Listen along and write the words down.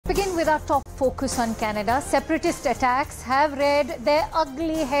Begin with our top focus on Canada. Separatist attacks have reared their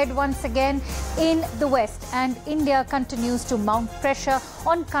ugly head once again in the West, and India continues to mount pressure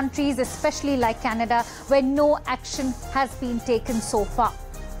on countries, especially like Canada, where no action has been taken so far.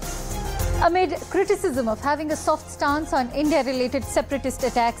 Amid criticism of having a soft stance on India-related separatist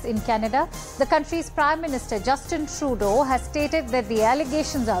attacks in Canada, the country's Prime Minister Justin Trudeau has stated that the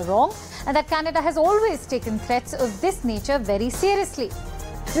allegations are wrong and that Canada has always taken threats of this nature very seriously.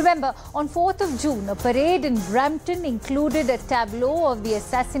 Remember, on 4th of June, a parade in Brampton included a tableau of the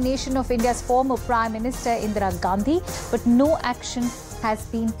assassination of India's former Prime Minister Indira Gandhi, but no action has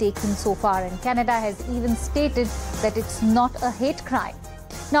been taken so far, and Canada has even stated that it's not a hate crime.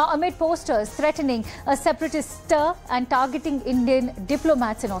 Now, amid posters threatening a separatist stir and targeting Indian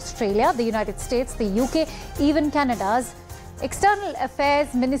diplomats in Australia, the United States, the UK, even Canada's External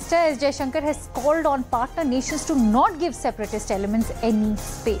Affairs Minister S. Jaishankar has called on partner nations to not give separatist elements any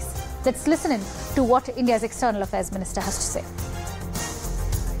space. Let's listen in to what India's External Affairs Minister has to say.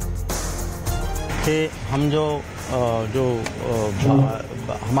 कि हम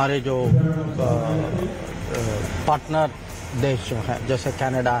हमारे partner देश जो हैं, जैसे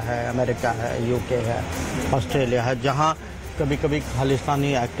Canada है, America है, UK है, ऑस्ट्रेलिया है, जहां कभी-कभी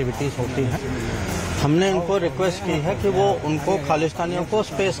खालिस्तानी एक्टिविटीज़ होती हैं, हमने उनको रिक्वेस्ट की है कि वो उनको खालिस्तानियों को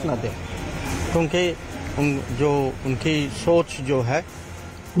स्पेस न दें, क्योंकि उनकी सोच जो है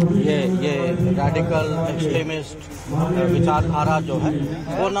ये रैडिकल एक्सट्रीमिस्ट विचारधारा जो है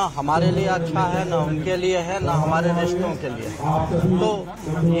वो ना हमारे लिए अच्छा है, ना उनके लिए है, ना हमारे रिश्तों के लिए है। तो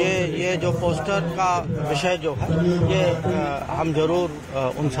ये जो पोस्टर का विषय जो है ये हम जरूर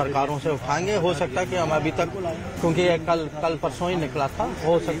उन सरकारों से उठाएंगे। हो सकता है कि हम अभी तक, क्योंकि ये कल परसों ही निकला था,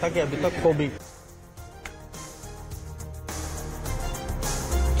 हो सकता है कि अभी तक को भी।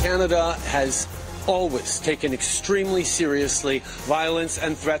 Canada has always taken extremely seriously violence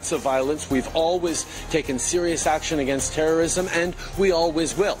and threats of violence. We've always taken serious action against terrorism, and we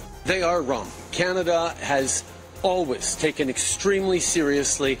always will. They are wrong. Canada has always taken extremely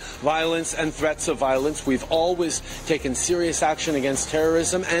seriously violence and threats of violence. We've always taken serious action against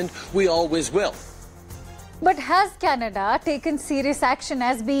terrorism, and we always will. But has Canada taken serious action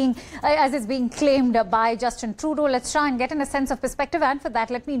as is being claimed by Justin Trudeau? Let's try and get in a sense of perspective. And for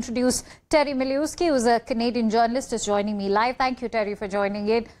that, let me introduce Terry Miliuski, who's a Canadian journalist, is joining me live. Thank you, Terry, for joining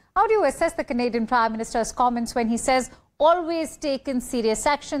in. How do you assess the Canadian Prime Minister's comments when he says always taken serious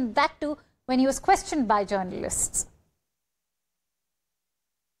action, that too when he was questioned by journalists?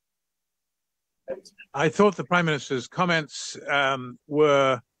 I thought the Prime Minister's comments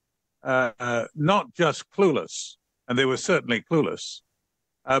were not just clueless, and they were certainly clueless,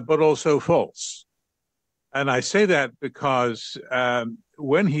 but also false. And I say that because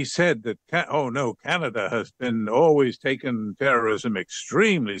when he said that, Canada has been always taken terrorism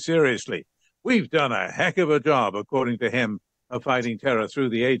extremely seriously. We've done a heck of a job, according to him, of fighting terror through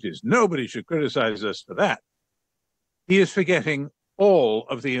the ages. Nobody should criticize us for that. He is forgetting all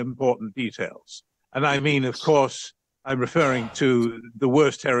of the important details. And I mean, of course, I'm referring to the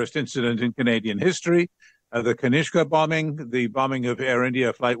worst terrorist incident in Canadian history, the Kanishka bombing, the bombing of Air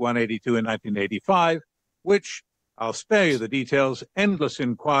India Flight 182 in 1985, which, I'll spare you the details, endless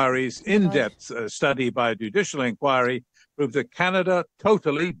inquiries, in-depth study by a judicial inquiry, proved that Canada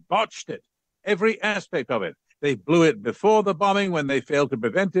totally botched it, every aspect of it. They blew it before the bombing when they failed to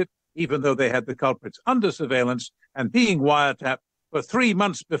prevent it, even though they had the culprits under surveillance and being wiretapped for 3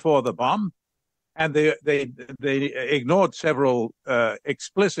 months before the bomb. And they ignored several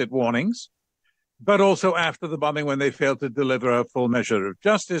explicit warnings, but also after the bombing when they failed to deliver a full measure of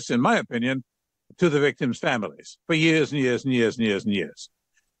justice, in my opinion, to the victims' families for years and years and years and years and years.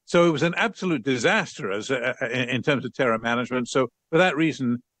 So it was an absolute disaster in terms of terror management. So for that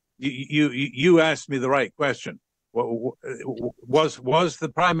reason, you asked me the right question. Was the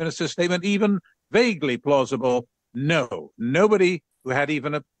Prime Minister's statement even vaguely plausible? No, nobody who had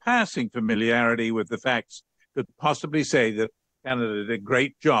even a passing familiarity with the facts could possibly say that Canada did a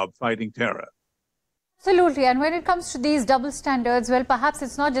great job fighting terror. Absolutely. And when it comes to these double standards, well, perhaps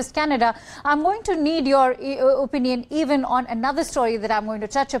it's not just Canada. I'm going to need your opinion even on another story that I'm going to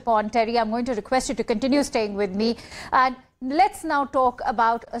touch upon, Terry. I'm going to request you to continue staying with me. And let's now talk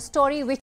about a story which